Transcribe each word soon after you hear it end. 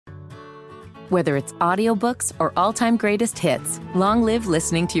Whether it's audiobooks or all-time greatest hits, long live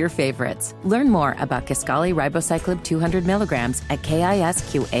listening to your favorites. Learn more about Kisqali Ribociclib 200 milligrams at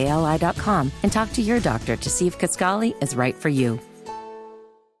KISQALI.com and talk to your doctor to see if Kisqali is right for you.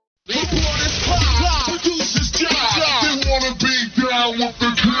 They wanna be down with the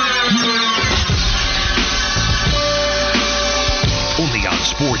Only on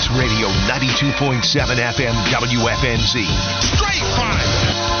Sports Radio 92.7 FM WFNZ. straight fire.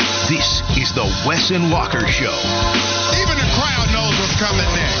 This is the Wes and Walker Show. Even the crowd knows what's coming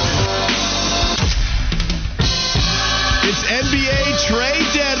next. It's NBA trade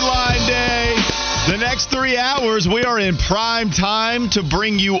deadline day. The next 3 hours, we are in prime time to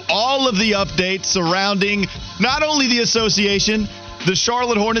bring you all of the updates surrounding not only the association, the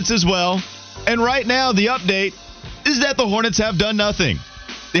Charlotte Hornets as well. And right now, the update is that the Hornets have done nothing.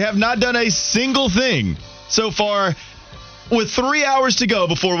 They have not done a single thing so far with 3 hours to go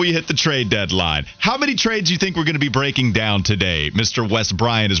before we hit the trade deadline. How many trades do you think we're going to be breaking down today, Mr. Wes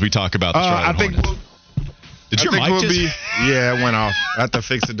Bryant, as we talk about the Charlotte Hornets? Did your mic just... Yeah, it went off. I have to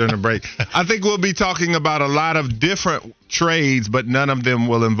fix it during the break. I think we'll be talking about a lot of different trades, but none of them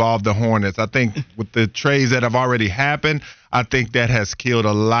will involve the Hornets. I think with the trades that have already happened, I think that has killed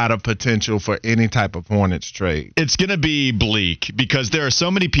a lot of potential for any type of Hornets trade. It's going to be bleak because there are so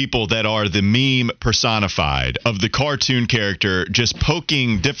many people that are the meme personified of the cartoon character just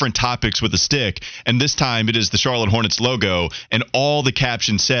poking different topics with a stick. And this time it is the Charlotte Hornets logo. And all the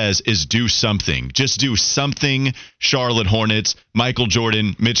caption says is do something. Just do something, Charlotte Hornets, Michael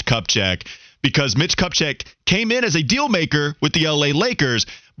Jordan, Mitch Kupchak. Because Mitch Kupchak came in as a deal maker with the LA Lakers,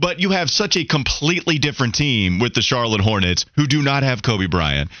 but you have such a completely different team with the Charlotte Hornets who do not have Kobe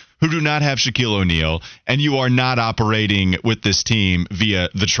Bryant, who do not have Shaquille O'Neal, and you are not operating with this team via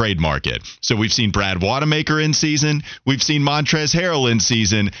the trade market. So we've seen Brad Wanamaker in season, we've seen Montrezl Harrell in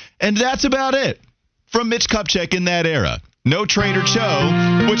season, and that's about it from Mitch Kupchak in that era. No Trader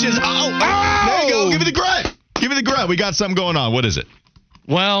Cho, which is, there you go, give me the grunt. Give me the grunt. We got something going on. What is it?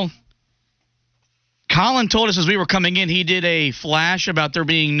 Well, Colin told us as we were coming in, he did a flash about there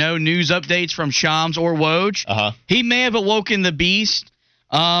being no news updates from Shams or Woj. He may have awoken the beast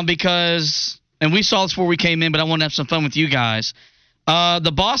because, and we saw this before we came in, but I want to have some fun with you guys.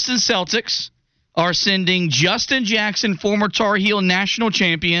 The Boston Celtics are sending Justin Jackson, former Tar Heel national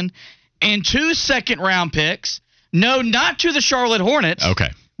champion, and 2 second-round picks. No, not to the Charlotte Hornets,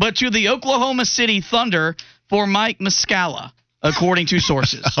 but to the Oklahoma City Thunder for Mike Muscala, according to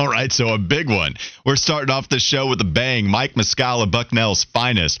sources. All right, so a big one. We're starting off the show with a bang. Mike Muscala, Bucknell's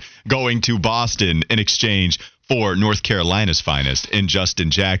finest, going to Boston in exchange for North Carolina's finest in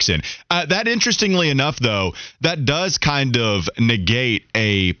Justin Jackson. That, interestingly enough, though, that does kind of negate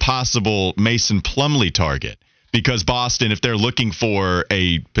a possible Mason Plumlee target. Because Boston, if they're looking for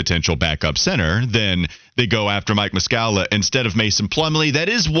a potential backup center, then they go after Mike Muscala instead of Mason Plumlee. That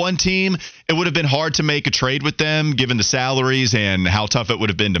is one team. It would have been hard to make a trade with them, given the salaries and how tough it would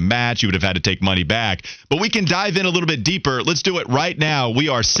have been to match. You would have had to take money back. But we can dive in a little bit deeper. Let's do it right now. We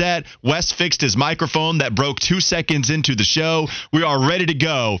are set. Wes fixed his microphone. That broke 2 seconds into the show. We are ready to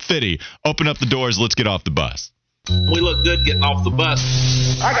go. Fitty, open up the doors. Let's get off the bus. We look good getting off the bus.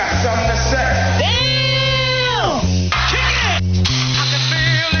 I got something to say.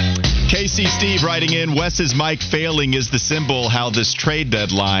 KC Steve writing in, Wes's mic failing is the symbol how this trade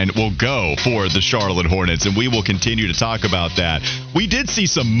deadline will go for the Charlotte Hornets, and we will continue to talk about that. We did see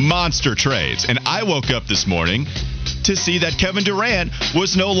some monster trades, and I woke up this morning to see that Kevin Durant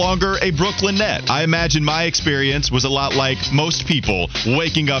was no longer a Brooklyn Net. I imagine my experience was a lot like most people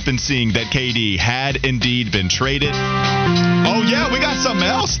waking up and seeing that KD had indeed been traded. Oh, yeah, we got something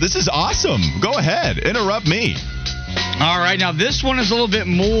else. This is awesome. Go ahead. Interrupt me. All right, now this one is a little bit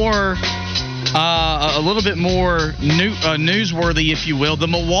more newsworthy, if you will. The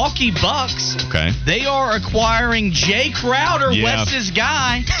Milwaukee Bucks, they are acquiring Jay Crowder, Wes's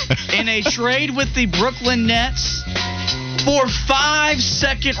guy, in a trade with the Brooklyn Nets for 5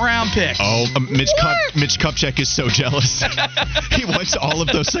 second-round picks. Oh, Mitch Kupchak is so jealous. He wants all of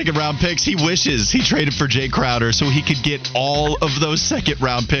those second-round picks. He wishes he traded for Jay Crowder so he could get all of those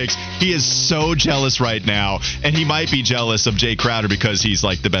second-round picks. He is so jealous right now, and he might be jealous of Jay Crowder because he's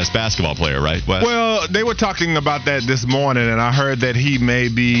like the best basketball player, right, Wes? Well, they were talking about that this morning, and I heard that he may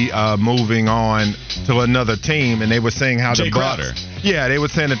be moving on to another team, and they were saying how Jay the Bucks... Crowder. Yeah, they were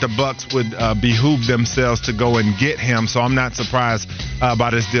saying that the Bucks would behoove themselves to go and get him, so I'm not surprised by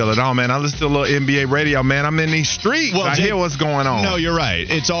this deal at all, man. I listen to a little NBA radio, man. I'm in these streets. I hear what's going on. No, you're right.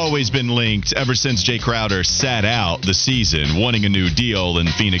 It's always been linked ever since Jay Crowder sat out the season, wanting a new deal and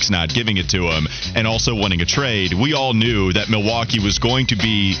Phoenix not giving it to him, and also wanting a trade. We all knew that Milwaukee was going to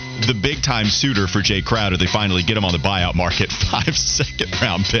be the big-time suitor for Jay Crowder. They finally get him on the buyout market, 5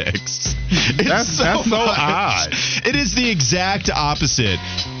 second-round picks. That's so odd. It is the exact opposite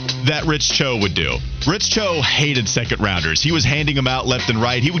that Rich Cho would do. Rich Cho hated second-rounders. He was handing them out left and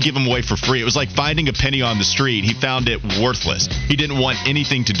right. He would give them away for free. It was like finding a penny on the street. He found it worthless. He didn't want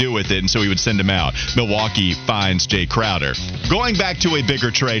anything to do with it, and so he would send them out. Milwaukee finds Jay Crowder. Going back to a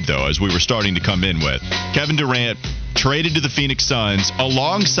bigger trade, though, as we were starting to come in with, Kevin Durant traded to the Phoenix Suns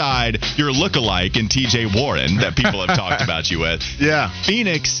alongside your lookalike in T.J. Warren that people have talked about you with. Yeah.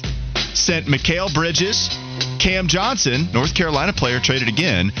 Phoenix sent Mikal Bridges, Cam Johnson, North Carolina player, traded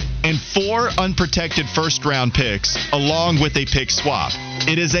again, and 4 unprotected first-round picks along with a pick swap.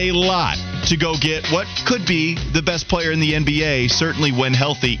 It is a lot to go get what could be the best player in the NBA, certainly when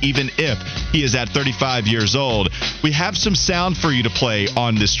healthy, even if he is at 35 years old. We have some sound for you to play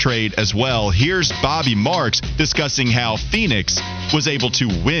on this trade as well. Here's Bobby Marks discussing how Phoenix was able to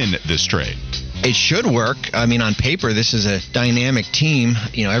win this trade. It should work. I mean, on paper, this is a dynamic team.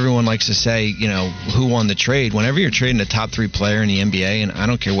 You know, everyone likes to say, you know, who won the trade. Whenever you're trading a top 3 player in the NBA, and I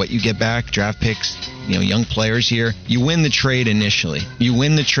don't care what you get back, draft picks, you know, young players here, you win the trade initially. You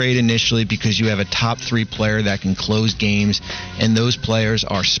win the trade initially because you have a top 3 player that can close games, and those players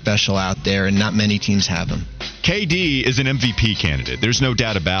are special out there, and not many teams have them. KD is an MVP candidate. There's no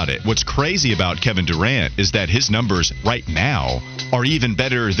doubt about it. What's crazy about Kevin Durant is that his numbers right now are even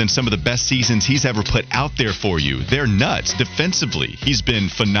better than some of the best seasons he's ever put out there for you. They're nuts. Defensively, he's been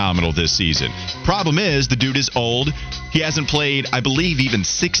phenomenal this season. Problem is, the dude is old. He hasn't played, I believe, even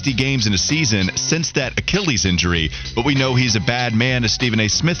 60 games in a season since that Achilles injury, but we know he's a bad man, as Stephen A.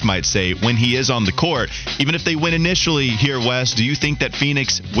 Smith might say, when he is on the court. Even if they win initially here, Wes, do you think that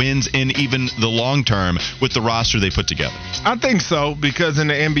Phoenix wins in even the long term with the roster they put together? I think so, because in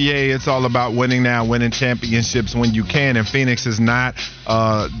the NBA, it's all about winning now, winning championships when you can, and Phoenix is not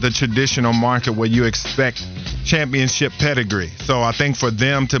the traditional market where you expect championship pedigree. So I think for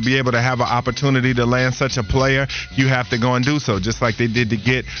them to be able to have an opportunity to land such a player, you have to go and do so, just like they did to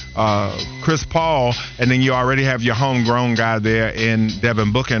get Chris Paul, and then you already have your homegrown guy there in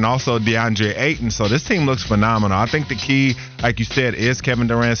Devin Booker and also DeAndre Ayton. So this team looks phenomenal. I think the key, like you said, is Kevin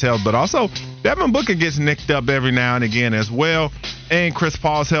Durant's health, but also Devin Booker gets nicked up every now and again as well, and Chris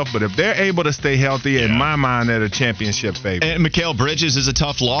Paul's health. But if they're able to stay healthy, in my mind, they're a championship favorite. And Mikal Bridges is a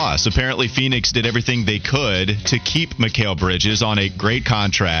tough loss. Apparently, Phoenix did everything they could to keep Mikal Bridges on a great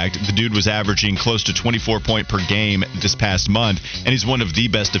contract. The dude was averaging close to 24 points per game this past month, and he's one of the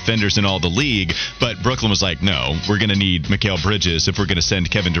best defenders in all the league. But Brooklyn was like, no, we're going to need Mikal Bridges if we're going to send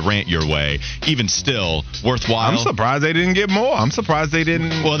Kevin Durant your way. Even still, worthwhile. I'm surprised they didn't get more. I'm surprised they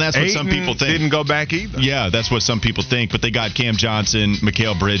didn't. Well, that's what some people think. Didn't go back either. Yeah, that's what some people think. But they got Cam Johnson,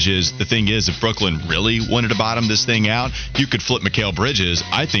 Mikal Bridges. The thing is, if Brooklyn really wanted to bottom this thing out, you could flip Mikal Bridges,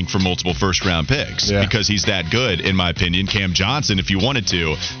 I think, for multiple first-round picks because he's that good, in my opinion. Cam Johnson, if you wanted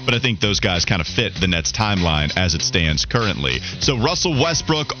to. But I think those guys kind of fit the Nets timeline as it stands currently. So Russell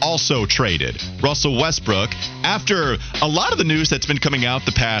Westbrook also traded. Russell Westbrook, after a lot of the news that's been coming out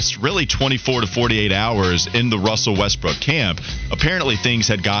the past really 24 to 48 hours in the Russell Westbrook camp, apparently things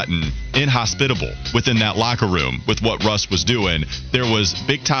had gotten inhospitable within that locker room with what Russ was doing. There was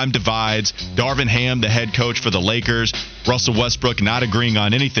big-time divides. Darvin Ham, the head coach for the Lakers, Russell Westbrook not agreeing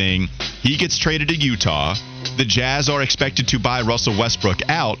on anything. He gets traded to Utah. The Jazz are expected to buy Russell Westbrook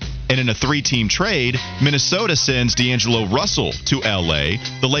out, and in a 3-team trade, Minnesota sends D'Angelo Russell to L.A.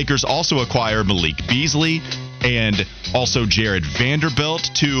 The Lakers also acquire Malik Beasley and also Jared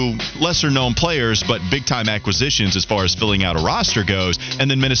Vanderbilt, 2 lesser-known players, but big-time acquisitions as far as filling out a roster goes. And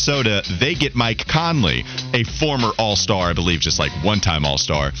then Minnesota, they get Mike Conley, a former All-Star, I believe just like one-time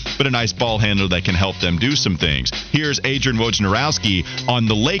All-Star, but a nice ball handler that can help them do some things. Here's Adrian Wojnarowski on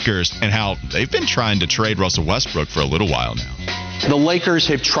the Lakers and how they've been trying to trade Russell Westbrook for a little while now. The Lakers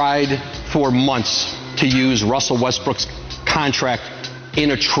have tried for months to use Russell Westbrook's contract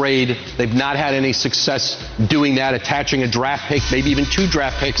in a trade. They've not had any success doing that, attaching a draft pick, maybe even 2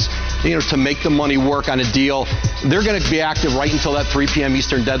 draft picks, to make the money work on a deal. They're going to be active right until that 3 p.m.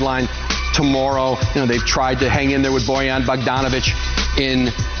 Eastern deadline tomorrow. They've tried to hang in there with Bojan Bogdanovic in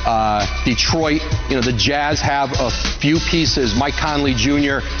Detroit. The Jazz have a few pieces, Mike Conley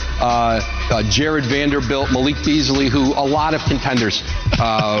Jr., Jared Vanderbilt, Malik Beasley, who a lot of contenders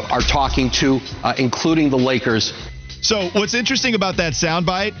are talking to, including the Lakers. So what's interesting about that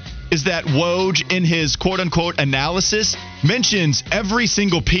soundbite is that Woj, in his quote-unquote analysis, mentions every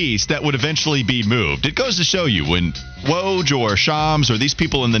single piece that would eventually be moved. It goes to show you when Woj or Shams or these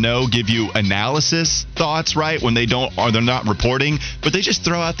people in the know give you analysis thoughts, right, when they're not reporting, but they just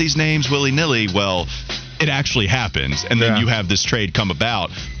throw out these names willy-nilly, well, it actually happens, and then you have this trade come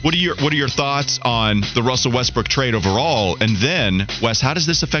about. What are your thoughts on the Russell Westbrook trade overall? And then, Wes, how does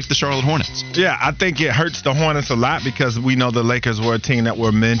this affect the Charlotte Hornets? Yeah, I think it hurts the Hornets a lot because we know the Lakers were a team that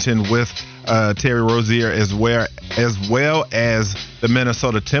were mentioned with Terry Rozier as well as the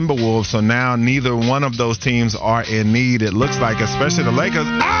Minnesota Timberwolves. So now neither one of those teams are in need, it looks like, especially the Lakers.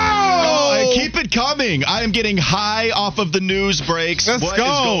 Keep it coming. I am getting high off of the news breaks. What is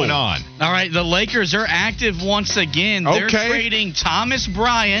going on? All right, the Lakers are active once again. They're trading Thomas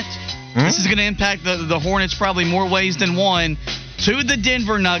Bryant. This is going to impact the Hornets probably more ways than one. To the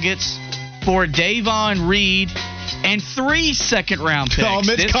Denver Nuggets for Davon Reed and 3 second-round picks. Oh,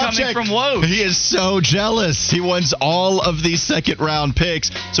 this coming from Woj. He is so jealous. He wants all of these second-round picks.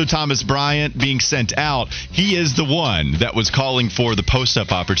 So Thomas Bryant being sent out, he is the one that was calling for the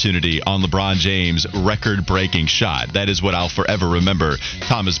post-up opportunity on LeBron James' record-breaking shot. That is what I'll forever remember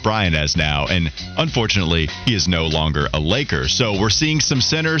Thomas Bryant as now. And unfortunately, he is no longer a Laker. So we're seeing some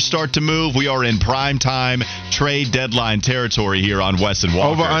centers start to move. We are in prime-time trade deadline territory here on Wes and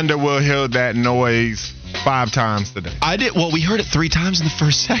Walker. Over-under will hear that noise 5 times today. We heard it 3 times in the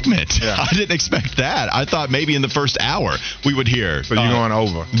first segment. Yeah. I didn't expect that. I thought maybe in the first hour we would hear. So you're going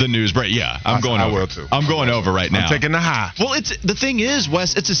over. The news break. Yeah, I'm going over. I will too. I'm going over right now. I'm taking the high. Well, the thing is,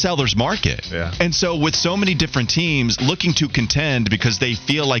 Wes, it's a seller's market. Yeah. And so with so many different teams looking to contend because they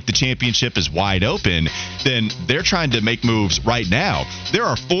feel like the championship is wide open, then they're trying to make moves right now. There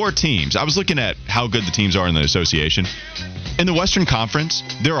are 4 teams. I was looking at how good the teams are in the association. In the Western Conference,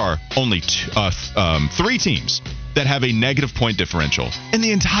 there are only 3 teams that have a negative point differential in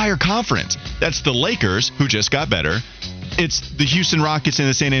the entire conference. That's the Lakers, who just got better. It's the Houston Rockets and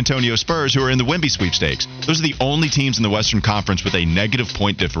the San Antonio Spurs, who are in the Wemby sweepstakes. Those are the only teams in the Western Conference with a negative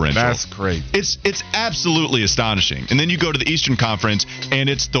point differential. That's great. It's absolutely astonishing. And then you go to the Eastern Conference, and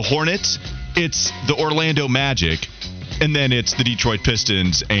it's the Hornets, it's the Orlando Magic, and then it's the Detroit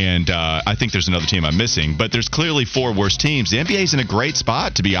Pistons, and I think there's another team I'm missing. But there's clearly 4 worse teams. The NBA's in a great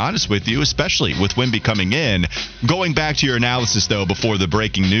spot, to be honest with you, especially with Wemby coming in. Going back to your analysis, though, before the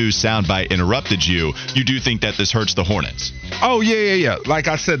breaking news soundbite interrupted you, you do think that this hurts the Hornets? Oh, yeah. Like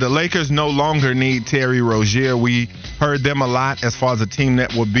I said, the Lakers no longer need Terry Rozier. We heard them a lot as far as a team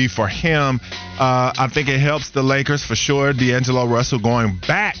that would be for him. I think it helps the Lakers for sure. D'Angelo Russell going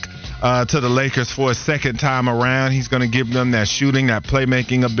back to the Lakers for a second time around. He's going to give them that shooting, that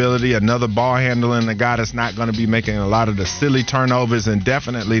playmaking ability, another ball handler, and a guy that's not going to be making a lot of the silly turnovers and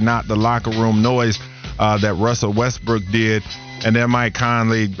definitely not the locker room noise that Russell Westbrook did. And then Mike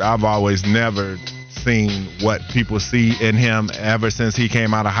Conley, I've always never seen what people see in him ever since he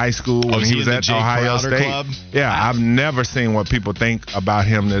came out of high school when he was at Ohio State. Club? Yeah, I've never seen what people think about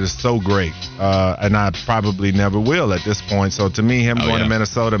him that is so great, and I probably never will at this point. So to me, him going to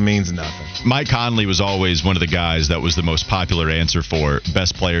Minnesota means nothing. Mike Conley was always one of the guys that was the most popular answer for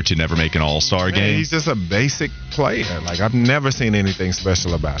best player to never make an All-Star game. He's just a basic player. Like, I've never seen anything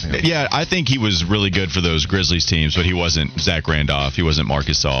special about him. Yeah, I think he was really good for those Grizzlies teams, but he wasn't Zach Randolph. He wasn't Marc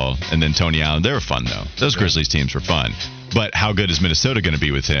Gasol. And then Tony Allen. They were fun, though. Those Grizzlies teams were fun. But how good is Minnesota going to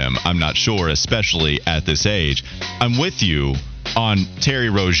be with him? I'm not sure, especially at this age. I'm with you on Terry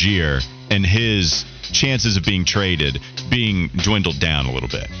Rozier and his chances of being traded being dwindled down a little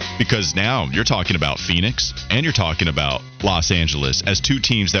bit, because now you're talking about Phoenix and you're talking about Los Angeles as 2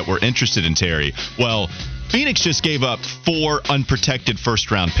 teams that were interested in Terry. Well, Phoenix just gave up 4 unprotected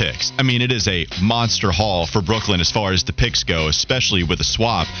first-round picks. I mean, it is a monster haul for Brooklyn as far as the picks go, especially with a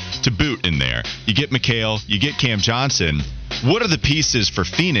swap to boot in there. You get McHale, you get Cam Johnson. What are the pieces for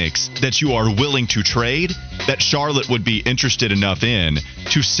Phoenix that you are willing to trade that Charlotte would be interested enough in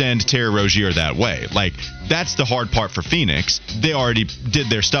to send Terry Rozier that way? Like, that's the hard part for Phoenix. They already did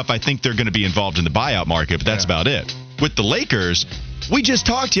their stuff. I think they're going to be involved in the buyout market, but that's about it. With the Lakers, we just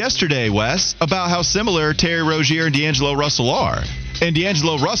talked yesterday, Wes, about how similar Terry Rozier and D'Angelo Russell are. And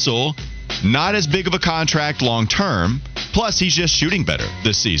D'Angelo Russell, not as big of a contract long term. Plus, he's just shooting better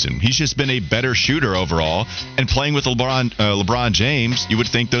this season. He's just been a better shooter overall. And playing with LeBron James, you would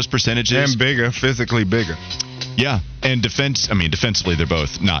think those percentages. And bigger, physically bigger. Yeah. And defensively, they're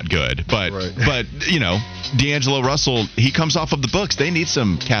both not good. But, D'Angelo Russell, he comes off of the books. They need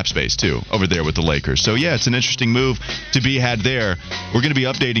some cap space, too, over there with the Lakers. So, yeah, it's an interesting move to be had there. We're going to be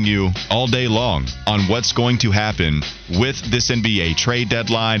updating you all day long on what's going to happen with this NBA trade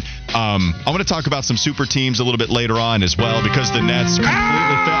deadline. I'm going to talk about some super teams a little bit later on as well because the Nets completely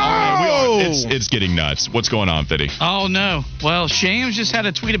it's getting nuts. What's going on, Fitty? Oh, no. Well, Shams just had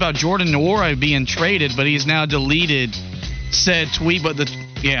a tweet about Jordan Nwora being traded, but he's now deleted said tweet.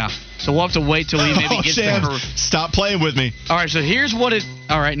 So we'll have to wait till he maybe gets Shams, stop playing with me. All right, so here's what it...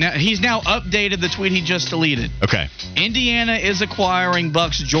 All right, now he's now updated the tweet he just deleted. Okay. Indiana is acquiring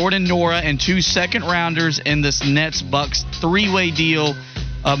Bucks Jordan Nwora and 2 second-rounders in this Nets-Bucks 3-way deal.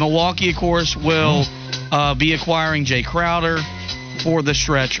 Milwaukee, of course, will be acquiring Jay Crowder for the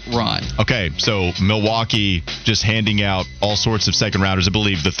stretch run. Okay, so Milwaukee just handing out all sorts of second rounders. I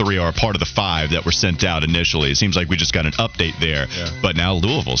believe the 3 are a part of the 5 that were sent out initially. It seems like we just got an update there. Yeah. But now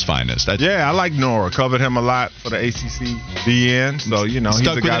Louisville's finest. I like Nora. Covered him a lot for the ACC BN. So, he's a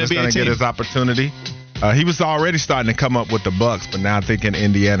guy that's going to get his opportunity. He was already starting to come up with the Bucks, but now I think in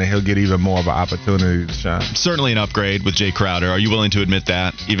Indiana he'll get even more of an opportunity to shine. Certainly an upgrade with Jay Crowder. Are you willing to admit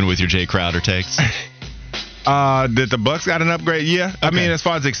that, even with your Jay Crowder takes? Did the Bucks got an upgrade? Yeah. Okay. I mean, as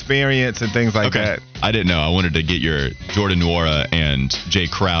far as experience and things like that. I didn't know. I wanted to get your Jordan Nwora and Jay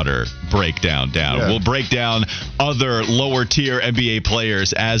Crowder breakdown down. Yeah. We'll break down other lower tier NBA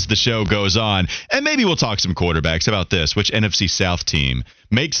players as the show goes on. And maybe we'll talk some quarterbacks. How about this? Which NFC South team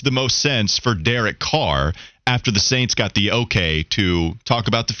makes the most sense for Derek Carr after the Saints got the okay to talk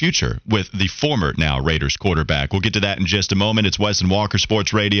about the future with the former now Raiders quarterback? We'll get to that in just a moment. It's Wes and Walker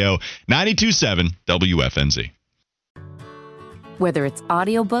Sports Radio, 92.7 WFNZ. Whether it's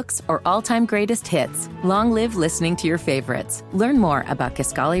audiobooks or all-time greatest hits, long live listening to your favorites. Learn more about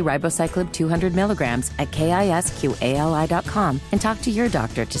Kisqali Ribociclib 200 milligrams at KISQALI.com and talk to your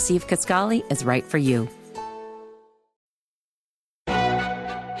doctor to see if Kisqali is right for you.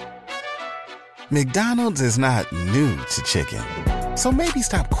 McDonald's is not new to chicken. So maybe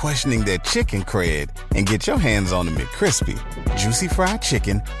stop questioning their chicken cred and get your hands on the McCrispy. Juicy fried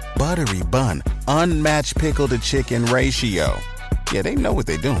chicken, buttery bun, unmatched pickle to chicken ratio. Yeah, they know what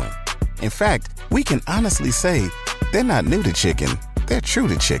they're doing. In fact, we can honestly say they're not new to chicken. They're true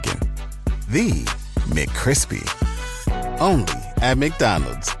to chicken. The McCrispy. Only at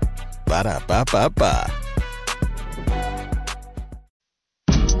McDonald's. Ba-da-ba-ba-ba.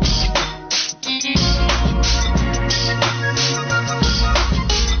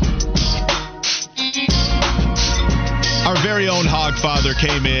 Our very own Hogfather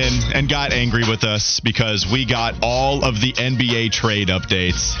came in and got angry with us because we got all of the NBA trade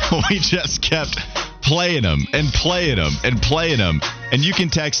updates. We just kept playing them and playing them and playing them. And you can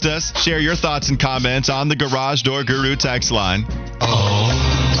text us, share your thoughts and comments on the Garage Door Guru text line.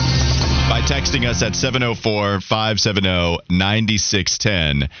 By texting us at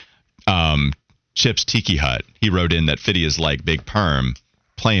 704-570-9610. Chip's Tiki Hut, he wrote in that Fitty is like Big Perm,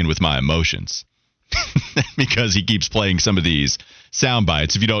 playing with my emotions. Because he keeps playing some of these sound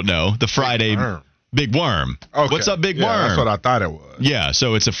bites. If you don't know, the Friday Big Worm. Okay. What's up, Big Worm? That's what I thought it was. Yeah,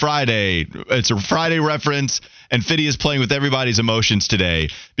 so it's a Friday reference, and Fitty is playing with everybody's emotions today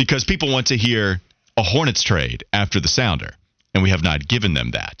because people want to hear a Hornets trade after the sounder, and we have not given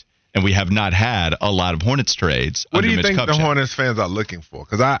them that. And we have not had a lot of Hornets trades. What do you think the Hornets fans are looking for?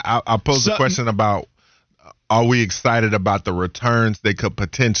 Because I posed a question about, are we excited about the returns they could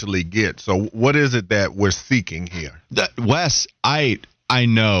potentially get? So what is it that we're seeking here? Wes, I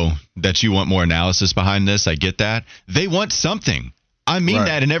know that you want more analysis behind this. I get that. They want something. I mean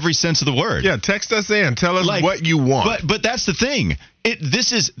that in every sense of the word. Yeah, text us in. Tell us what you want. But that's the thing.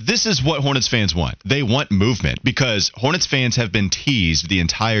 This is what Hornets fans want. They want movement because Hornets fans have been teased the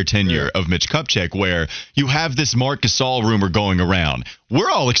entire tenure of Mitch Kupchak, where you have this Marc Gasol rumor going around. We're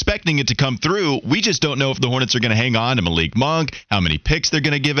all expecting it to come through. We just don't know if the Hornets are going to hang on to Malik Monk, how many picks they're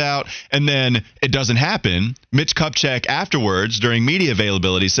going to give out, and then it doesn't happen. Mitch Kupchak afterwards, during media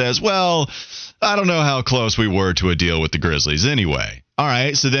availability, says, well, I don't know how close we were to a deal with the Grizzlies anyway. All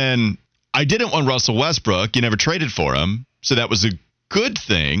right, so then I didn't want Russell Westbrook. You never traded for him, so that was a good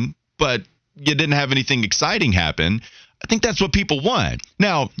thing, but you didn't have anything exciting happen. I think that's what people want.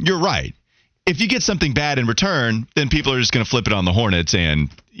 Now, you're right. If you get something bad in return, then people are just going to flip it on the Hornets, and,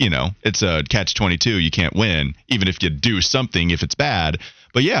 it's a catch-22. You can't win, even if you do something if it's bad.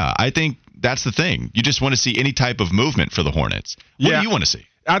 But, yeah, I think that's the thing. You just want to see any type of movement for the Hornets. What do you want to see?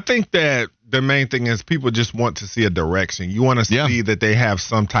 I think that the main thing is people just want to see a direction. You want to see that they have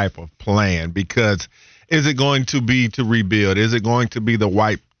some type of plan, because is it going to be to rebuild? Is it going to be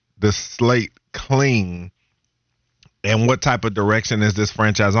the slate clean And what type of direction is this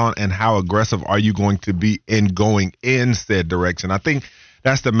franchise on, and how aggressive are you going to be in going in said direction? I think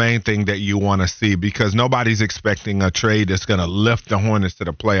that's the main thing that you want to see, because nobody's expecting a trade that's going to lift the Hornets to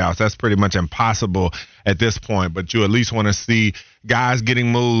the playoffs. That's pretty much impossible at this point, but you at least want to see guys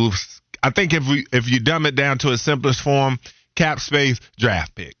getting moves. I think if you dumb it down to its simplest form, cap space,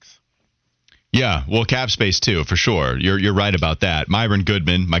 draft picks. Yeah, well, cap space too, for sure. You're right about that. Myron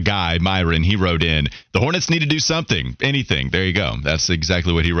Goodman, my guy, Myron, he wrote in, the Hornets need to do something, anything. There you go. That's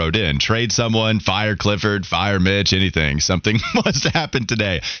exactly what he wrote in. Trade someone, fire Clifford, fire Mitch, anything. Something must happen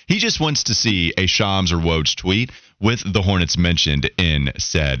today. He just wants to see a Shams or Woj tweet with the Hornets mentioned in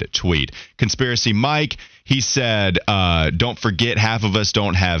said tweet. Conspiracy Mike, he said, don't forget half of us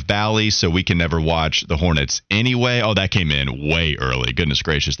don't have Bally, so we can never watch the Hornets anyway. Oh, that came in way early. Goodness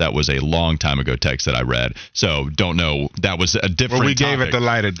gracious, that was a long time ago text that I read. So don't know. That was a different we topic. Gave it the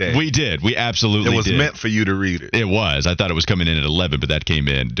light of day. We did. We absolutely did. It was meant for you to read it. It was. I thought it was coming in at 11, but that came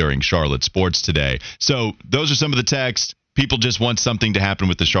in during Charlotte Sports today. So those are some of the texts. People just want something to happen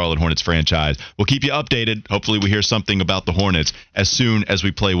with the Charlotte Hornets franchise. We'll keep you updated. Hopefully we hear something about the Hornets as soon as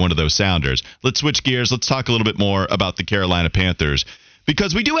we play one of those sounders. Let's switch gears. Let's talk a little bit more about the Carolina Panthers,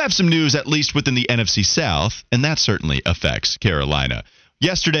 because we do have some news, at least within the NFC South, and that certainly affects Carolina.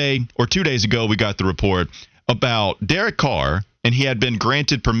 Yesterday, or 2 days ago, we got the report about Derek Carr, and he had been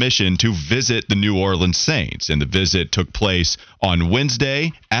granted permission to visit the New Orleans Saints. And the visit took place on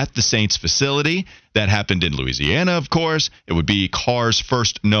Wednesday at the Saints facility. That happened in Louisiana, of course. It would be Carr's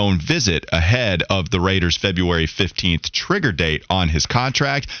first known visit ahead of the Raiders' February 15th trigger date on his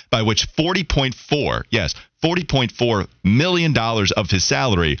contract, by which $40.4 million of his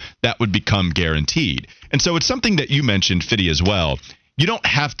salary, that would become guaranteed. And so it's something that you mentioned, Fiddy, as well. You don't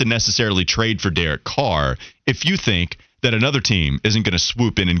have to necessarily trade for Derek Carr if you think that another team isn't going to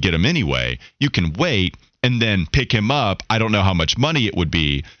swoop in and get him anyway. You can wait and then pick him up. I don't know how much money it would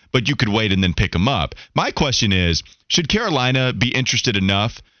be, but you could wait and then pick him up. My question is, should Carolina be interested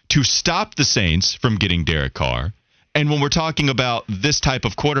enough to stop the Saints from getting Derek Carr? And when we're talking about this type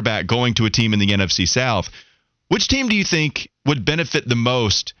of quarterback going to a team in the NFC South, which team do you think would benefit the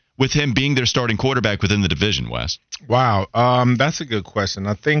most with him being their starting quarterback within the division, Wes? Wow, that's a good question.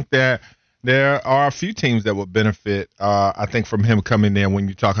 I think that there are a few teams that would benefit, I think, from him coming in. When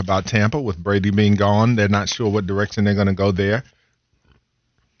you talk about Tampa, with Brady being gone, they're not sure what direction they're going to go there.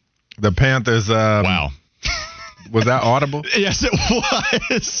 The Panthers. Wow. Was that audible? Yes, it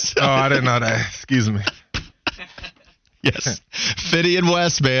was. Oh, I didn't know that. Excuse me. Yes, Fiddy and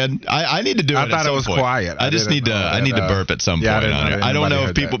Wes, man. I need to do it. I thought it was point. quiet. I need to burp at some point on it. I don't know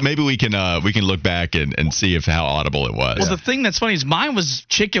if people. Maybe we can look back and see if how audible it was. Well, the thing that's funny is mine was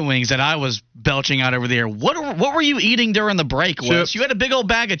chicken wings that I was belching out over there. What were you eating during the break, Wes? You had a big old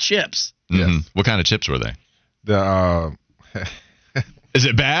bag of chips. Mm-hmm. Yes. What kind of chips were they? Is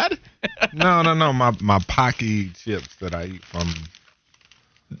it bad? No. My Pocky chips that I eat from.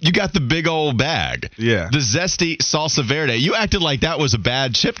 You got the big old bag. Yeah. The zesty salsa verde. You acted like that was a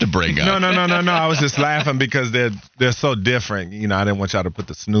bad chip to bring up. No. I was just laughing because they're so different. You know, I didn't want y'all to put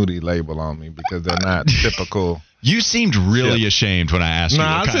the snooty label on me because they're not typical. You seemed really ashamed when I asked you what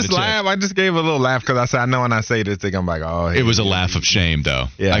kind of chip. No, I just laughed. I just gave a little laugh because I said, I know when I say this thing, I'm like, oh. It was a laugh of shame, though.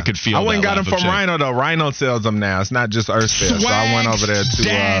 Yeah. I could feel I went and got them from Rhino, though. Rhino sells them now. It's not just Earthfare. So I went over there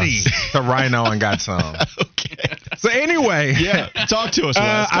to Rhino and got some. Okay. So anyway. Yeah. Talk to us,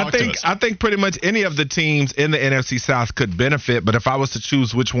 Wes. I think pretty much any of the teams in the NFC South could benefit, but if I was to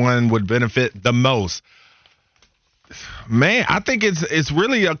choose which one would benefit the most, man, I think it's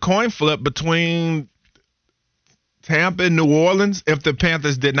really a coin flip between Tampa and New Orleans. If the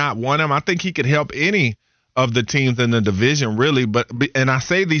Panthers did not want him, I think he could help any of the teams in the division, really. And I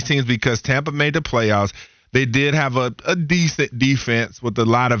say these teams because Tampa made the playoffs. They did have a decent defense with a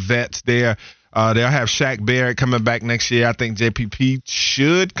lot of vets there. They'll have Shaq Barrett coming back next year. I think JPP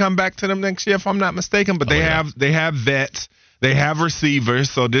should come back to them next year, if I'm not mistaken. But they have vets. They have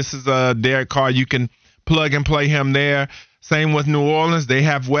receivers. So this is Derek Carr. You can plug and play him there. Same with New Orleans. They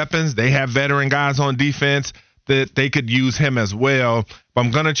have weapons. They have veteran guys on defense that they could use him as well. If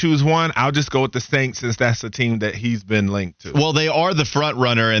I'm going to choose one, I'll just go with the Saints since that's the team that he's been linked to. Well, they are the front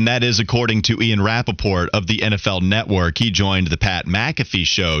runner, and that is according to Ian Rappaport of the NFL Network. He joined the Pat McAfee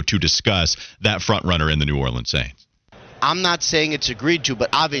show to discuss that front runner in the New Orleans Saints. I'm not saying it's agreed to, but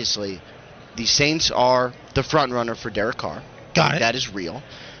obviously the Saints are the front runner for Derek Carr. Got it. That is real.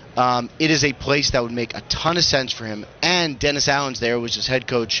 It is a place that would make a ton of sense for him. And Dennis Allen's there, was his head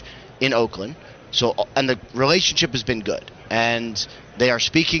coach in Oakland. So, and the relationship has been good, and they are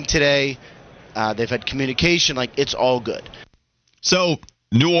speaking today. They've had communication, like it's all good. So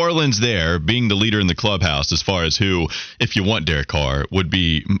New Orleans there being the leader in the clubhouse as far as who, if you want Derek Carr, would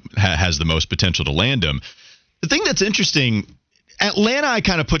be has the most potential to land him. The thing that's interesting, Atlanta I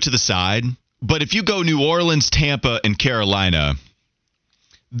kind of put to the side, but if you go New Orleans, Tampa, and Carolina,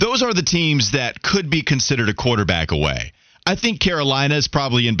 those are the teams that could be considered a quarterback away. I think Carolina is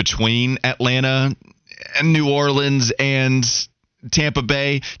probably in between Atlanta and New Orleans and Tampa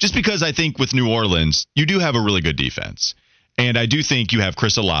Bay, just because I think with New Orleans, you do have a really good defense. And I do think you have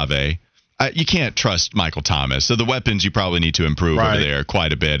Chris Olave. You can't trust Michael Thomas. So the weapons you probably need to improve over there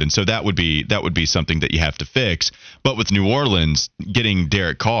quite a bit. And so that would be something that you have to fix. But with New Orleans getting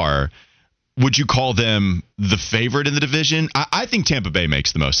Derek Carr, would you call them the favorite in the division? I think Tampa Bay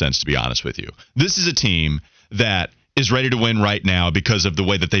makes the most sense, to be honest with you. This is a team that is ready to win right now because of the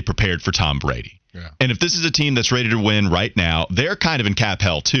way that they prepared for Tom Brady. Yeah. And if this is a team that's ready to win right now, they're kind of in cap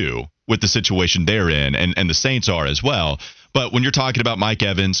hell too with the situation they're in, and the Saints are as well. But when you're talking about Mike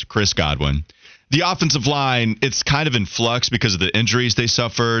Evans, Chris Godwin, the offensive line, it's kind of in flux because of the injuries they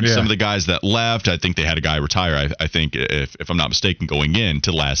suffered. Yeah. Some of the guys that left, I think they had a guy retire, I think, if I'm not mistaken, going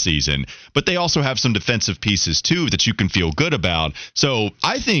into last season. But they also have some defensive pieces too that you can feel good about. So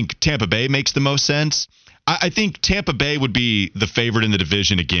I think Tampa Bay makes the most sense. I think Tampa Bay would be the favorite in the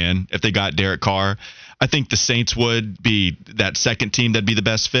division again if they got Derek Carr. I think the Saints would be that second team that'd be the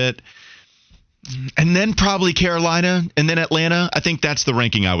best fit. And then probably Carolina and then Atlanta. I think that's the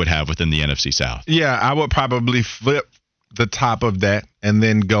ranking I would have within the NFC South. Yeah, I would probably flip the top of that and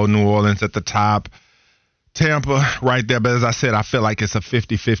then go New Orleans at the top. Tampa right there. But as I said, I feel like it's a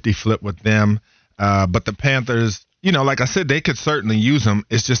 50-50 flip with them. But the Panthers, like I said, they could certainly use them.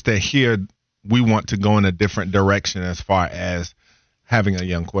 It's just that here we want to go in a different direction as far as having a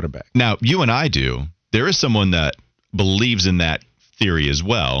young quarterback. Now, you and I do. There is someone that believes in that theory as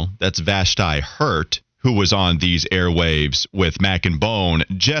well. That's Vashti Hurt, who was on these airwaves with Mac and Bone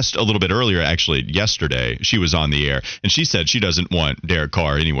just a little bit earlier, actually yesterday. She was on the air, and she said she doesn't want Derek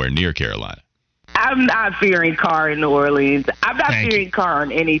Carr anywhere near Carolina. I'm not fearing Carr in New Orleans. I'm not fearing Carr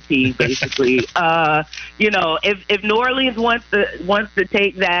on any team, basically. If New Orleans wants to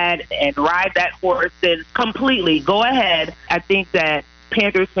take that and ride that horse, then completely go ahead. I think that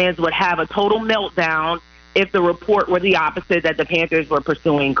Panthers fans would have a total meltdown if the report were the opposite, that the Panthers were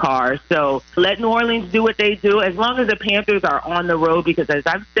pursuing Carr. So let New Orleans do what they do, as long as the Panthers are on the road, because as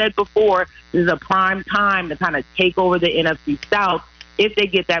I've said before, this is a prime time to kind of take over the NFC South if they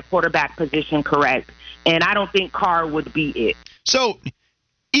get that quarterback position correct. And I don't think Carr would be it. So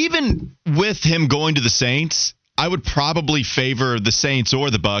even with him going to the Saints, I would probably favor the Saints or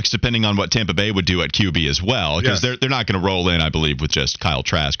the Bucs, depending on what Tampa Bay would do at QB as well, because they're not going to roll in, I believe, with just Kyle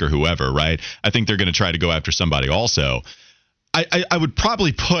Trask or whoever, right? I think they're going to try to go after somebody also. I would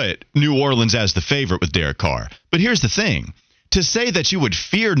probably put New Orleans as the favorite with Derek Carr. But here's the thing. To say that you would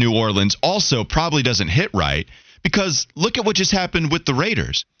fear New Orleans also probably doesn't hit right, because look at what just happened with the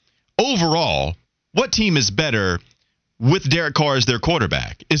Raiders. Overall, what team is better with Derek Carr as their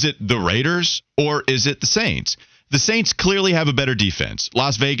quarterback? Is it the Raiders or is it the Saints? The Saints clearly have a better defense.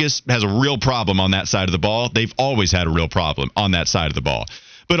 Las Vegas has a real problem on that side of the ball. They've always had a real problem on that side of the ball.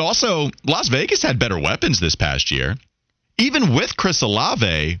 But also, Las Vegas had better weapons this past year. Even with Chris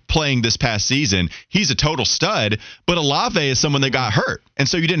Olave playing this past season, he's a total stud, but Olave is someone that got hurt, and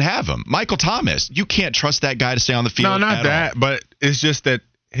so you didn't have him. Michael Thomas, you can't trust that guy to stay on the field. No, not that, but it's just that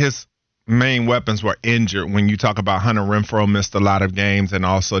his main weapons were injured. When you talk about Hunter Renfrow missed a lot of games, and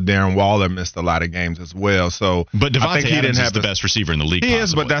also Darren Waller missed a lot of games as well. So, but Devontae Adams is the best receiver in the league. He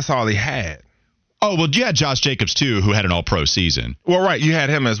is, but that's all he had. Oh, well, you had Josh Jacobs, too, who had an all-pro season. Well, right, you had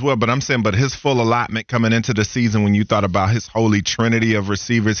him as well, but I'm saying, but his full allotment coming into the season, when you thought about his holy trinity of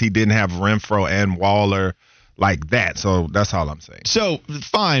receivers, he didn't have Renfrow and Waller like that. So that's all I'm saying. So,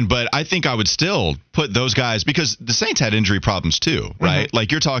 fine, but I think I would still put those guys, because the Saints had injury problems, too, right? Mm-hmm.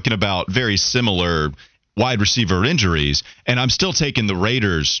 Like, you're talking about very similar wide receiver injuries, and I'm still taking the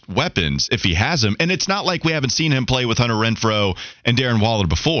Raiders' weapons if he has them. And it's not like we haven't seen him play with Hunter Renfrow and Darren Waller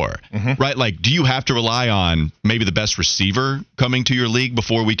before, right? Like, do you have to rely on maybe the best receiver coming to your league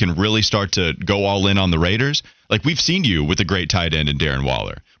before we can really start to go all in on the Raiders? Like, we've seen you with a great tight end in Darren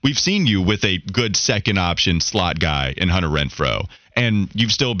Waller. We've seen you with a good second option slot guy in Hunter Renfrow, and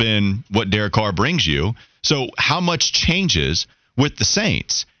you've still been what Derek Carr brings you. So how much changes with the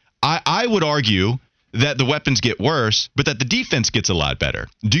Saints? I would argue that the weapons get worse, but that the defense gets a lot better.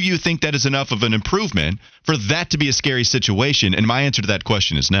 Do you think that is enough of an improvement for that to be a scary situation? And my answer to that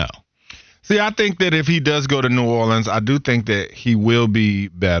question is no. See, I think that if he does go to New Orleans, I do think that he will be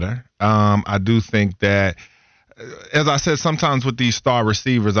better. I do think that, as I said, sometimes with these star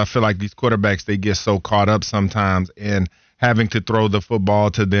receivers, I feel like these quarterbacks, they get so caught up sometimes in having to throw the football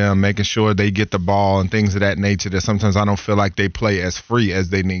to them, making sure they get the ball and things of that nature that sometimes I don't feel like they play as free as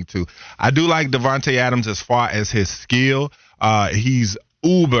they need to. I do like Davante Adams as far as his skill. He's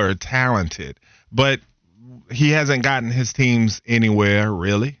uber talented, but he hasn't gotten his teams anywhere,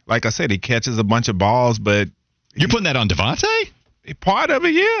 really. Like I said, he catches a bunch of balls, but... You're putting that on Davante? Part of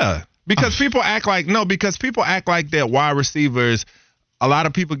it, yeah. Because people act like that wide receivers, a lot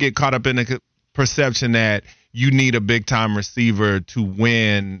of people get caught up in the perception that you need a big-time receiver to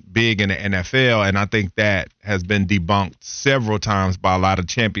win big in the NFL, and I think that has been debunked several times by a lot of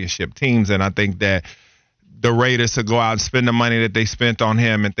championship teams, and I think that the Raiders to go out and spend the money that they spent on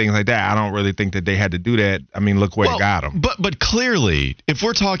him and things like that, I don't really think that they had to do that. I mean, look where it got him. But clearly, if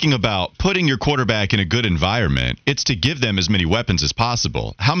we're talking about putting your quarterback in a good environment, it's to give them as many weapons as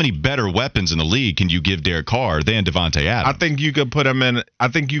possible. How many better weapons in the league can you give Derek Carr than Davante Adams? I think you could put them in. I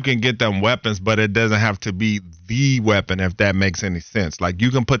think you can get them weapons, but it doesn't have to be the weapon, if that makes any sense. Like, you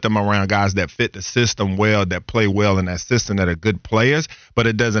can put them around guys that fit the system well, that play well in that system, that are good players, but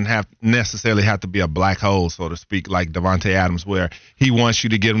it doesn't necessarily have to be a black hole, so to speak, like Davante Adams, where he wants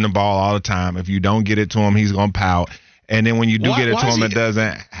you to give him the ball all the time. If you don't get it to him, he's going to pout. And then when you do get it to him, it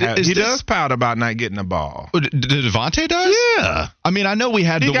doesn't. He does pout about not getting the ball. Davante does? Yeah. I mean, I know we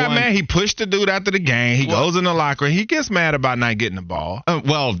had he got mad. He pushed the dude after the game. He goes in the locker room. He gets mad about not getting the ball.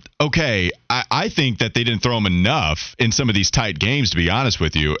 Well, okay. I think that they didn't throw him enough in some of these tight games, to be honest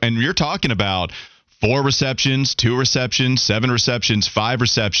with you. And you're talking about 4 receptions, 2 receptions, 7 receptions, 5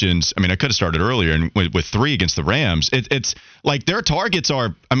 receptions. I mean, I could have started earlier and with 3 against the Rams. It's like their targets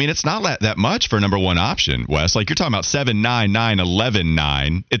are, I mean, it's not that much for a number one option, Wes. Like, you're talking about 7, 9, 9, 11,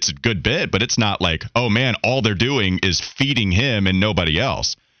 9. It's a good bit, but it's not like, oh, man, all they're doing is feeding him and nobody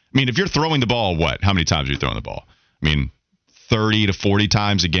else. I mean, if you're throwing the ball, how many times are you throwing the ball? I mean, 30 to 40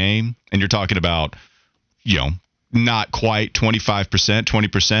 times a game, and you're talking about, not quite 25%,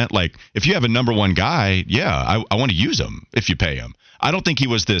 20%. Like, if you have a number one guy, I want to use him if you pay him. I don't think he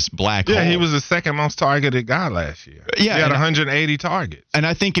was this black hole. Yeah, he was the second most targeted guy last year. Yeah, he had 180 targets. And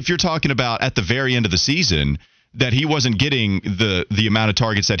I think if you're talking about at the very end of the season, that he wasn't getting the amount of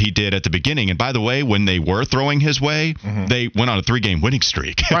targets that he did at the beginning. And by the way, when they were throwing his way, they went on a 3-game winning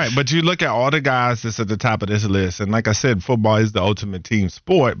streak. Right, but you look at all the guys that's at the top of this list, and like I said, football is the ultimate team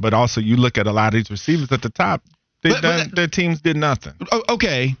sport, but also you look at a lot of these receivers at the top, their teams did nothing.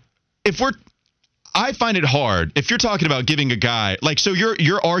 Okay, I find it hard if you're talking about giving a guy like, so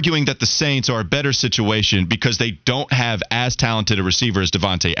you're arguing that the Saints are a better situation because they don't have as talented a receiver as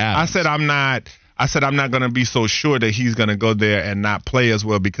Davante Adams. I said I'm not going to be so sure that he's going to go there and not play as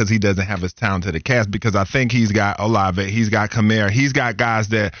well because he doesn't have as talented a cast, because I think he's got Olave, he's got Kamara, he's got guys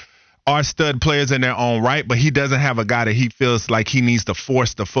that are stud players in their own right, but he doesn't have a guy that he feels like he needs to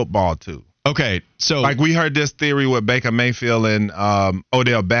force the football to. Okay, so like we heard this theory with Baker Mayfield and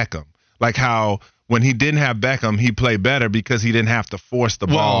Odell Beckham, like how when he didn't have Beckham, he played better because he didn't have to force the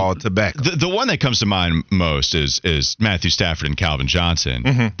ball to Beckham. The one that comes to mind most is Matthew Stafford and Calvin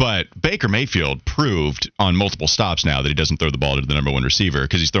Johnson. But Baker Mayfield proved on multiple stops now that he doesn't throw the ball to the number one receiver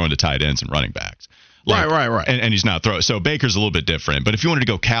because he's throwing to tight ends and running backs. Right. And he's not throwing. So Baker's a little bit different. But if you wanted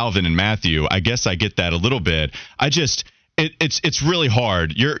to go Calvin and Matthew, I guess I get that a little bit. It's really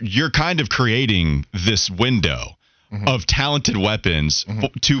hard. You're kind of creating this window of talented weapons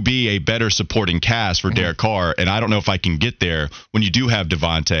to be a better supporting cast for Derek Carr, and I don't know if I can get there when you do have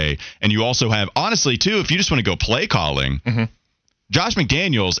Davante, and you also have, honestly, too, if you just want to go play calling, Josh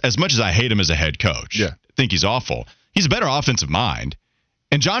McDaniels, as much as I hate him as a head coach, think he's awful, he's a better offensive mind.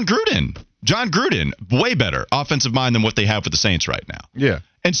 And John Gruden, way better offensive mind than what they have with the Saints right now. Yeah.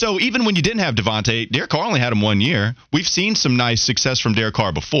 And so even when you didn't have Davante, Derek Carr only had him 1 year. We've seen some nice success from Derek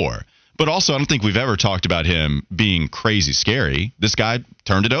Carr before. But also, I don't think we've ever talked about him being crazy scary. This guy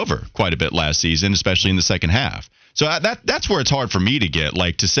turned it over quite a bit last season, especially in the second half. So that's where it's hard for me to get,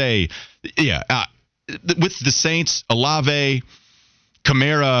 like, to say, with the Saints, Olave,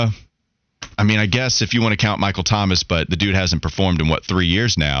 Kamara, I mean, I guess if you want to count Michael Thomas, but the dude hasn't performed in, 3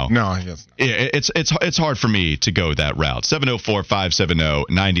 years now? No, I guess not. It's hard for me to go that route.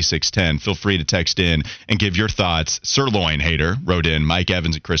 704-570-9610. Feel free to text in and give your thoughts. Sirloin Hater wrote in, Mike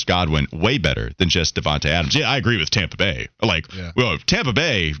Evans and Chris Godwin, way better than just Davante Adams. Yeah, I agree with Tampa Bay. Well, Tampa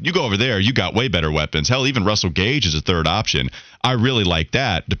Bay, you go over there, you got way better weapons. Hell, even Russell Gage is a third option. I really like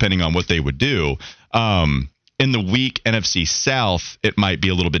that, depending on what they would do. In the weak NFC South, it might be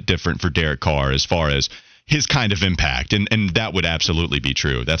a little bit different for Derek Carr as far as his kind of impact, and that would absolutely be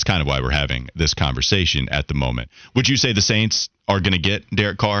true. That's kind of why we're having this conversation at the moment. Would you say the Saints are going to get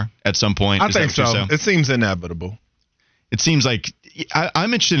Derek Carr at some point? I think so. It seems inevitable. It seems like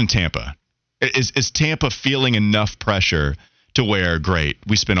I'm interested in Tampa. Is Tampa feeling enough pressure to where, great,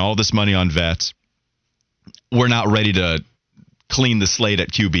 we spent all this money on vets. We're not ready to clean the slate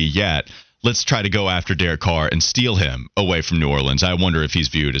at QB yet. Let's try to go after Derek Carr and steal him away from New Orleans. I wonder if he's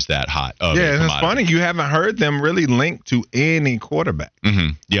viewed as that hot. Yeah, and it's funny. You haven't heard them really linked to any quarterback.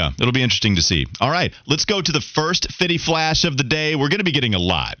 Mm-hmm. Yeah, it'll be interesting to see. All right, let's go to the first Fitty flash of the day. We're going to be getting a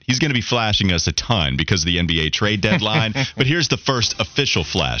lot. He's going to be flashing us a ton because of the NBA trade deadline. But here's the first official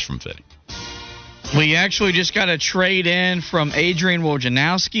flash from Fitty. We actually just got a trade in from Adrian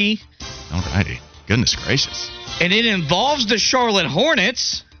Wojnarowski. All righty. Goodness gracious. And it involves the Charlotte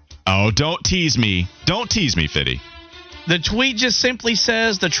Hornets. Oh, don't tease me. Don't tease me, Fitty. The tweet just simply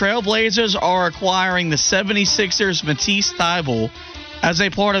says the Trailblazers are acquiring the 76ers Matisse Thybulle as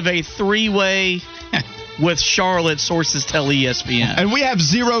a part of a three-way with Charlotte, sources tell ESPN. And we have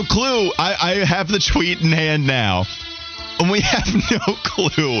zero clue. I have the tweet in hand now. And we have no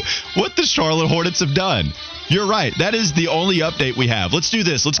clue what the Charlotte Hornets have done. You're right. That is the only update we have. Let's do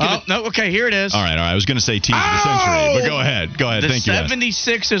this. Let's get it. No, okay, here it is. All right. I was going to say team of the century, but go ahead. Go ahead. Thank you. The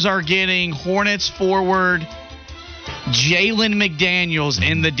 76ers are getting Hornets forward Jalen McDaniels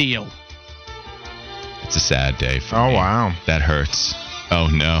in the deal. It's a sad day for me. Oh, wow. That hurts. Oh,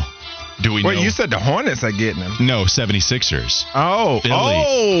 no. Do we know? Wait, you said the Hornets are getting him. No, 76ers. Oh.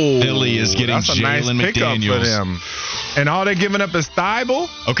 Philly is getting that's a nice Jalen McDaniels. For them. And all they're giving up is Thybulle?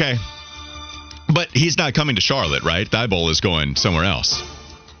 Okay. But he's not coming to Charlotte, right? Thybulle is going somewhere else.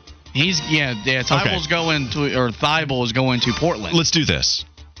 Thybulle's going to, or Thybulle is going to Portland. Let's do this.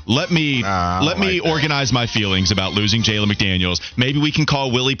 Let me organize my feelings about losing Jalen McDaniels. Maybe we can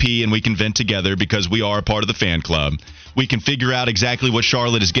call Willie P and we can vent together because we are a part of the fan club. We can figure out exactly what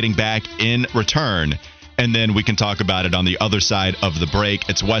Charlotte is getting back in return, and then we can talk about it on the other side of the break.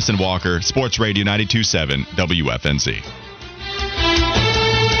 It's Wes and Walker, Sports Radio 92.7 WFNZ.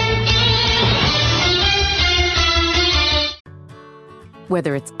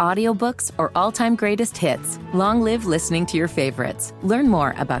 Whether it's audiobooks or all-time greatest hits, long live listening to your favorites. Learn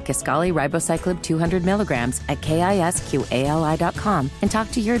more about Kisqali Ribociclib 200 milligrams at KISQALI.com and talk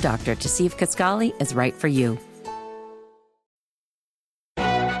to your doctor to see if Kisqali is right for you.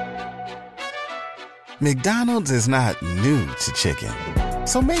 McDonald's is not new to chicken.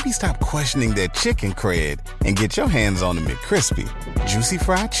 So maybe stop questioning their chicken cred and get your hands on the McCrispy. Juicy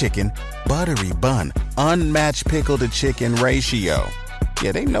fried chicken, buttery bun, unmatched pickle-to-chicken ratio.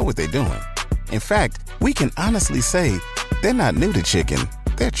 Yeah, they know what they're doing. In fact, we can honestly say they're not new to chicken.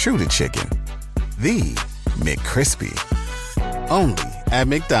 They're true to chicken. The McCrispy. Only at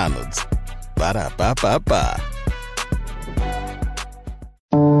McDonald's. Ba-da-ba-ba-ba.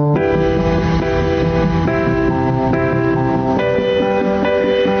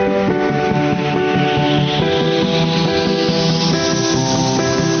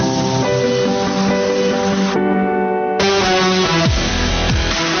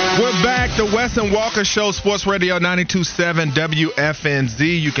 The Wes and Walker Show, Sports Radio 92.7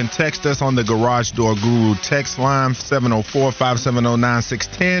 WFNZ. You can text us on the Garage Door Guru text line,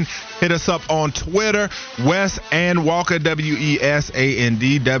 704-570-9610. Hit us up on Twitter, Wes and Walker,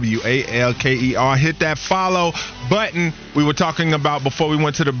 WESANDWALKER. Hit that follow button we were talking about before we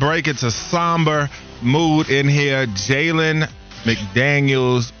went to the break. It's a somber mood in here. Jalen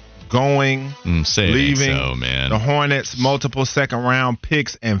McDaniels leaving the Hornets, multiple second-round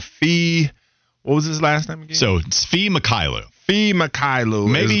picks, and what was his last name again? So, it's Svi Mykhailiuk. Svi Mykhailiuk.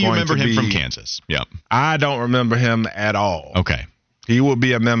 Maybe you remember him from Kansas. Yep. I don't remember him at all. Okay. He will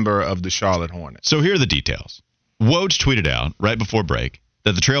be a member of the Charlotte Hornets. So, here are the details. Woj tweeted out right before break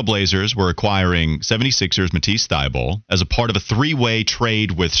that the Trailblazers were acquiring 76ers Matisse Thybulle as a part of a three-way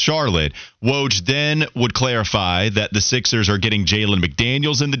trade with Charlotte. Woj then would clarify that the Sixers are getting Jalen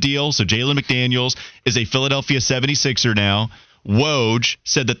McDaniels in the deal. So Jalen McDaniels is a Philadelphia 76er now. Woj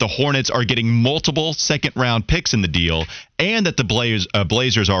said that the Hornets are getting multiple second-round picks in the deal and that the Blazers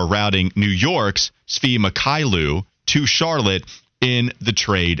are routing New York's Svi Mykhailiuk to Charlotte in the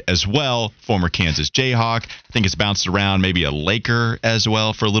trade as well. Former Kansas Jayhawk. I think it's bounced around, maybe a Laker as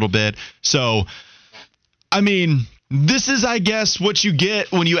well for a little bit. So, I mean, this is, I guess, what you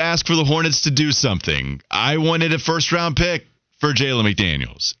get when you ask for the Hornets to do something. I wanted a first-round pick for Jalen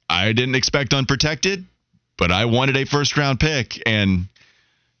McDaniels. I didn't expect unprotected, but I wanted a first-round pick, and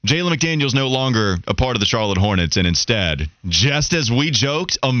Jalen McDaniels no longer a part of the Charlotte Hornets, and instead, just as we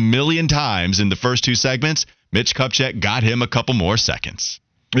joked a million times in the first two segments, Mitch Kupchak got him a couple more seconds.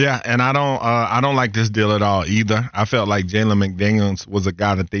 Yeah, and I don't like this deal at all either. I felt like Jalen McDaniels was a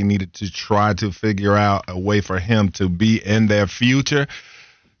guy that they needed to try to figure out a way for him to be in their future.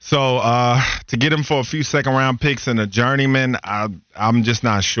 So to get him for a few second-round picks and a journeyman, I'm just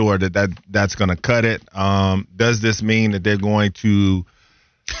not sure that's going to cut it. Does this mean that they're going to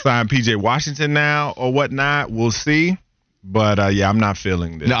sign P.J. Washington now or whatnot? We'll see. But, yeah, I'm not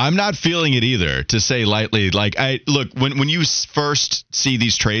feeling this. No, I'm not feeling it either, to say lightly. Like, look, when you first see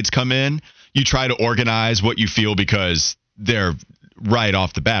these trades come in, you try to organize what you feel because they're right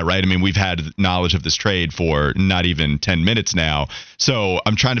off the bat, right? I mean, we've had knowledge of this trade for not even 10 minutes now. So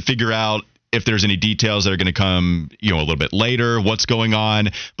I'm trying to figure out if there's any details that are going to come, a little bit later, what's going on.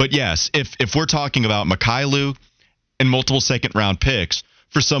 But, yes, if we're talking about Mikhailuk and multiple second-round picks,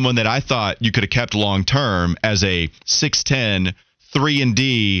 for someone that I thought you could have kept long-term as a 6'10",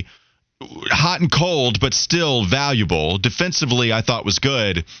 3-and-D, hot and cold, but still valuable. Defensively, I thought was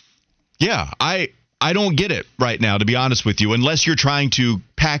good. Yeah, I don't get it right now, to be honest with you, unless you're trying to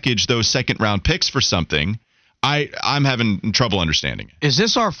package those second-round picks for something. I'm having trouble understanding it. Is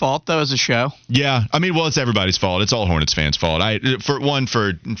this our fault, though, as a show? Yeah. I mean, well, it's everybody's fault. It's all Hornets fans' fault.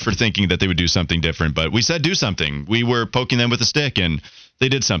 For thinking that they would do something different. But we said do something. We were poking them with a stick, and they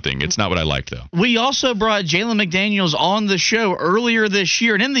did something. It's not what I liked, though. We also brought Jalen McDaniels on the show earlier this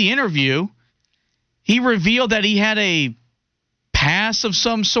year, and in the interview, he revealed that he had a pass of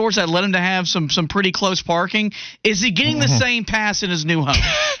some sorts that led him to have some pretty close parking. Is he getting the same pass in his new home,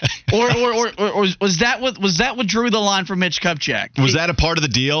 or was that what drew the line for Mitch Kupchak? Was that a part of the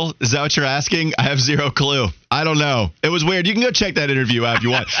deal? Is that what you're asking? I have zero clue. I don't know. It was weird. You can go check that interview out if you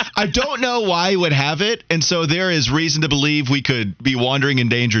want. I don't know why he would have it, and so there is reason to believe we could be wandering in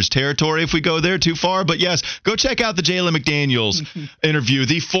dangerous territory if we go there too far. But yes, go check out the Jalen McDaniels interview,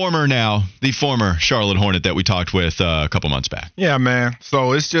 the former Charlotte Hornet that we talked with a couple months back. Yeah, man.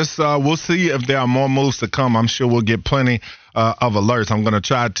 So it's just we'll see if there are more moves to come. I'm sure we'll get plenty of alerts. I'm going to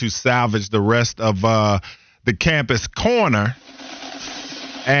try to salvage the rest of the campus corner.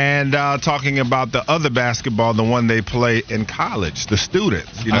 And talking about the other basketball, the one they play in college, the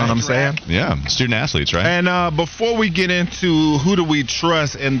students. You know what I'm saying? Yeah, student athletes, right? And before we get into who do we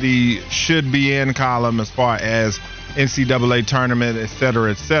trust in the should be in column as far as NCAA tournament, et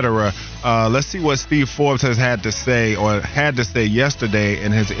cetera, let's see what Steve Forbes had to say yesterday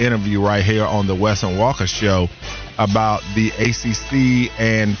in his interview right here on the Wes and Walker Show about the ACC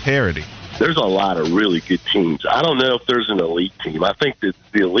and parity. There's a lot of really good teams. I don't know if there's an elite team. I think that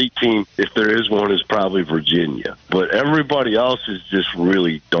the elite team, if there is one, is probably Virginia. But everybody else is just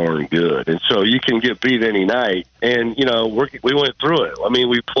really darn good. And so you can get beat any night. And, we went through it. I mean,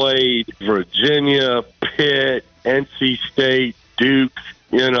 we played Virginia, Pitt, NC State, Duke,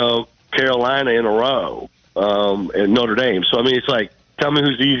 Carolina in a row, and Notre Dame. So, I mean, it's like, tell me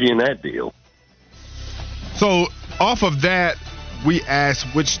who's easy in that deal. So, off of that, we asked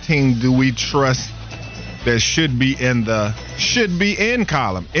which team do we trust that should be in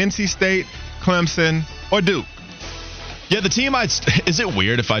column. NC State, Clemson, or Duke? Yeah, the team is it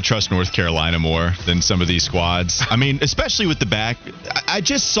weird if I trust North Carolina more than some of these squads? I mean, especially with the back. I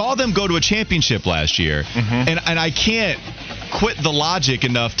just saw them go to a championship last year, and I can't quit the logic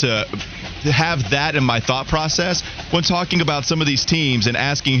enough to have that in my thought process when talking about some of these teams and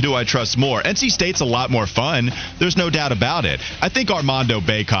asking who do I trust more. NC State's a lot more fun. There's no doubt about it. I think Armando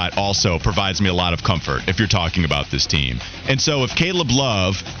Bacot also provides me a lot of comfort if you're talking about this team. And so if Caleb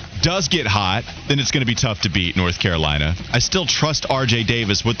Love does get hot, then it's going to be tough to beat North Carolina. I still trust R.J.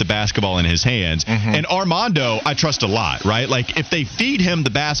 Davis with the basketball in his hands. And Armando, I trust a lot, right? Like, if they feed him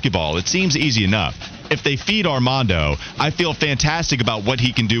the basketball, it seems easy enough. If they feed Armando, I feel fantastic about what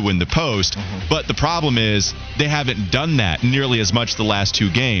he can do in the post. But the problem is they haven't done that nearly as much the last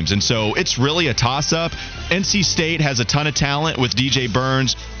two games. And so it's really a toss-up. NC State has a ton of talent with DJ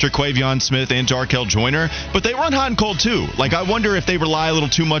Burns, Terquavion Smith, and Jarkel Joyner. But they run hot and cold, too. Like, I wonder if they rely a little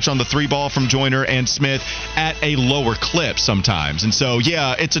too much on the three ball from Joyner and Smith at a lower clip sometimes. And so,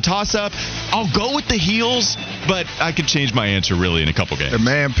 yeah, it's a toss-up. I'll go with the Heels, but I could change my answer really in a couple games. The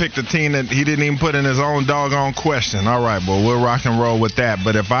man picked a team that he didn't even put in his own doggone question. All right, well, we'll rock and roll with that.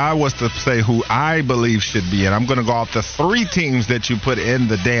 But if I was to say who I believe should be in, I'm going to go off the three teams that you put in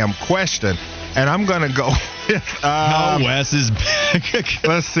the damn question. And I'm going to go with... Wes is back.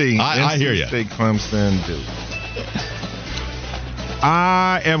 Let's see. I hear you. State, Clemson, Duke.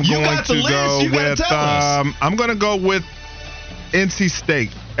 I am going to go with... I'm going to go with NC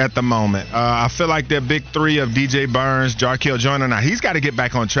State at the moment. I feel like their big three of DJ Burns, Jarkel Joyner. Now, he's got to get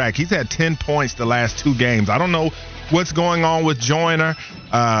back on track. He's had 10 points the last two games. I don't know what's going on with Joyner,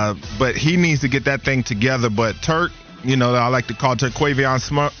 but he needs to get that thing together. But Turk, I like to call Terquavion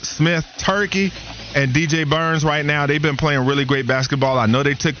Smith Turkey, and DJ Burns right now, they've been playing really great basketball. I know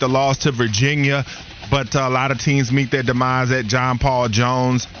they took the loss to Virginia, but a lot of teams meet their demise at John Paul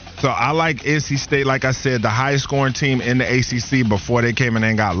Jones. So I like NC State, like I said, the highest scoring team in the ACC before they came in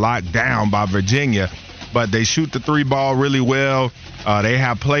and got locked down by Virginia. But they shoot the three ball really well. They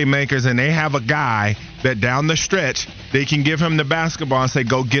have playmakers, and they have a guy that down the stretch, they can give him the basketball and say,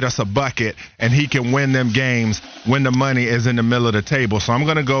 go get us a bucket, and he can win them games when the money is in the middle of the table. So I'm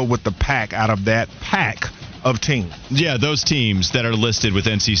going to go with the pack out of that pack of teams. Yeah, those teams that are listed with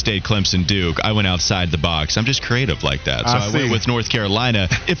NC State, Clemson, Duke, I went outside the box. I'm just creative like that. So I went with North Carolina.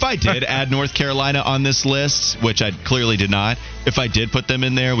 If I did add North Carolina on this list, which I clearly did not, if I did put them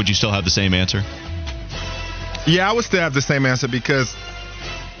in there, would you still have the same answer? Yeah, I would still have the same answer because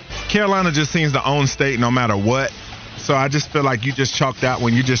Carolina just seems to own state no matter what. So I just feel like you just chalked that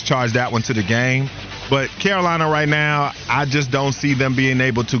one. You just charged that one to the game. But Carolina right now, I just don't see them being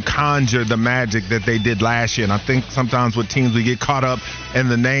able to conjure the magic that they did last year. And I think sometimes with teams, we get caught up in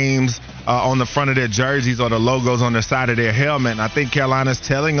the names on the front of their jerseys or the logos on the side of their helmet. And I think Carolina's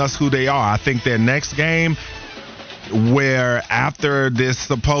telling us who they are. I think their next game, where after this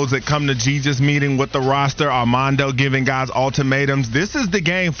supposed come to Jesus meeting with the roster, Armando giving guys ultimatums, this is the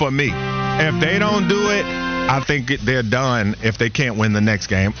game for me. If they don't do it, I think they're done if they can't win the next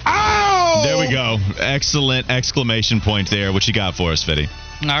game. Oh! There we go. Excellent exclamation point there. What you got for us, Fitty?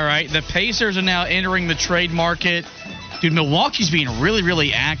 All right. The Pacers are now entering the trade market. Dude, Milwaukee's being really,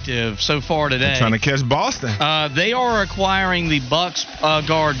 really active so far today. They're trying to catch Boston. They are acquiring the Bucks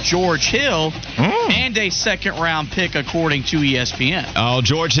guard George Hill and a second-round pick, according to ESPN. Oh,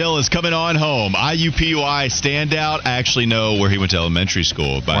 George Hill is coming on home. IUPUI standout. I actually know where he went to elementary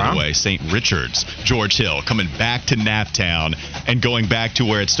school, by the way. St. Richard's. George Hill coming back to Naptown and going back to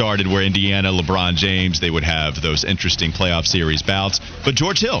where it started, where Indiana, LeBron James, they would have those interesting playoff series bouts. But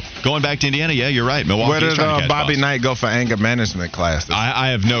George Hill going back to Indiana, yeah, you're right. Milwaukee. Where did Bobby Knight go for anger management classes? I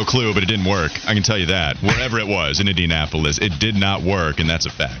have no clue, but it didn't work. I can tell you that. Wherever it was in Indianapolis, it did not work, and that's a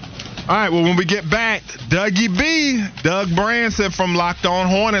fact. All right, well, when we get back, Dougie B, Doug Branson from Locked On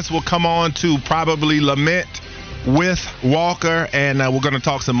Hornets will come on to probably lament with Walker, and we're going to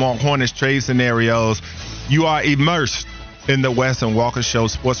talk some more Hornets trade scenarios. You are immersed in the Wes and Walker Show,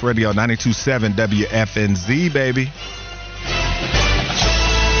 Sports Radio 92.7 WFNZ, baby.